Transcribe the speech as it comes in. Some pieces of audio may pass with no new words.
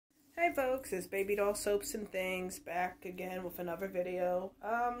Hi folks, it's Baby Doll Soaps and Things back again with another video.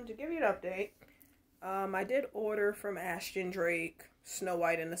 To give you an update, I did order from Ashton Drake Snow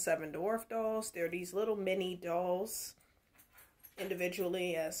White and the Seven Dwarf dolls. They're these little mini dolls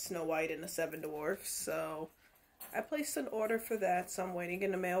individually as Snow White and the Seven Dwarfs. So I placed an order for that, so I'm waiting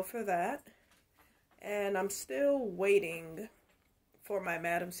in the mail for that. And I'm still waiting for my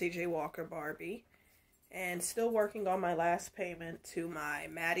Madam C.J. Walker Barbie. And still working on my last payment to my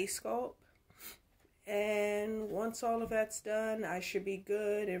Maddie Sculpt. And once all of that's done, I should be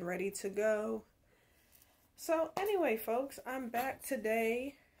good and ready to go. So anyway, folks, I'm back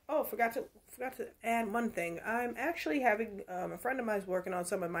today. Oh, forgot to add one thing. I'm actually having a friend of mine's working on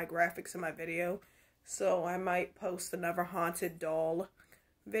some of my graphics in my video, so I might post another haunted doll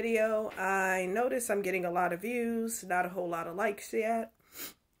video. I notice I'm getting a lot of views, not a whole lot of likes yet.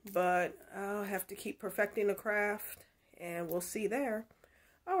 But I'll have to keep perfecting the craft, and we'll see there.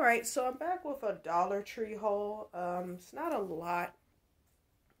 Alright, so I'm back with a Dollar Tree haul. It's not a lot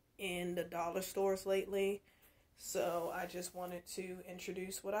in the dollar stores lately, so I just wanted to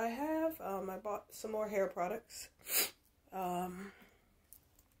introduce what I have. I bought some more hair products. I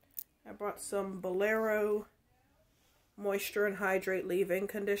bought some Bolero Moisture and Hydrate Leave-In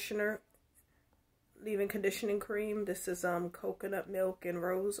conditioning cream. This is coconut milk and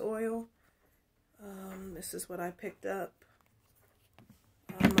rose oil. This is what I picked up.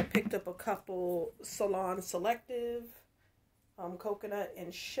 I picked up a couple Salon Selective coconut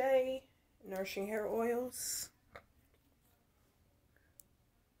and shea nourishing hair oils.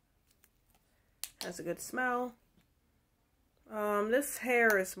 Has a good smell. This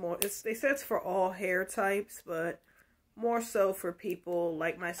hair is more, they said it's for all hair types, but more so for people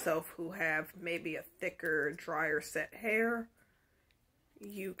like myself who have maybe a thicker, drier set hair.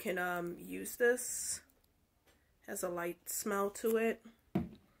 You can use this. Has a light smell to it.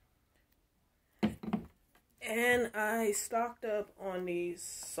 And I stocked up on these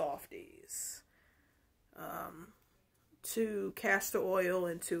softies. 2 castor oil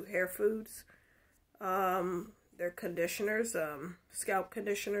and 2 hair foods. They're conditioners, scalp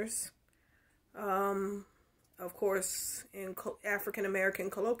conditioners. Of course, in African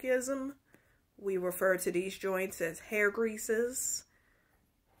American colloquialism, we refer to these joints as hair greases.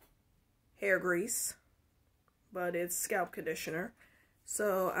 Hair grease. But it's scalp conditioner.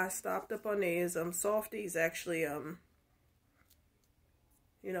 So I stocked up on these. Softies actually, you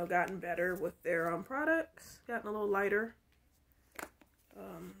know, gotten better with their products. Gotten a little lighter.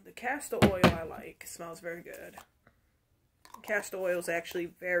 The castor oil I like. It smells very good. Castor oil is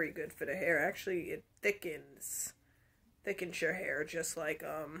actually very good for the hair. Actually, it thickens your hair, just like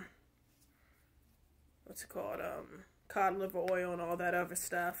what's it called, cod liver oil and all that other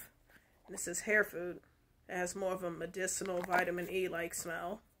stuff. And this is hair food. It has more of a medicinal vitamin E like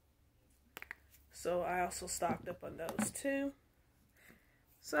smell. So I also stocked up on those too.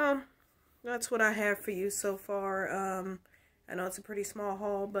 So that's what I have for you so far. I know it's a pretty small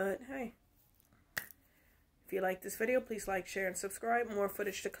haul, but hey. If you like this video, please like, share, and subscribe. More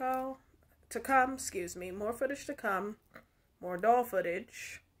footage to come. More footage to come. More doll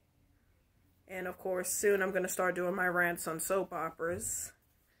footage. And of course, soon I'm going to start doing my rants on soap operas.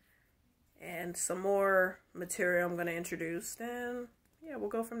 And some more material I'm going to introduce. And yeah, we'll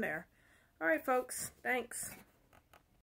go from there. Alright, folks. Thanks.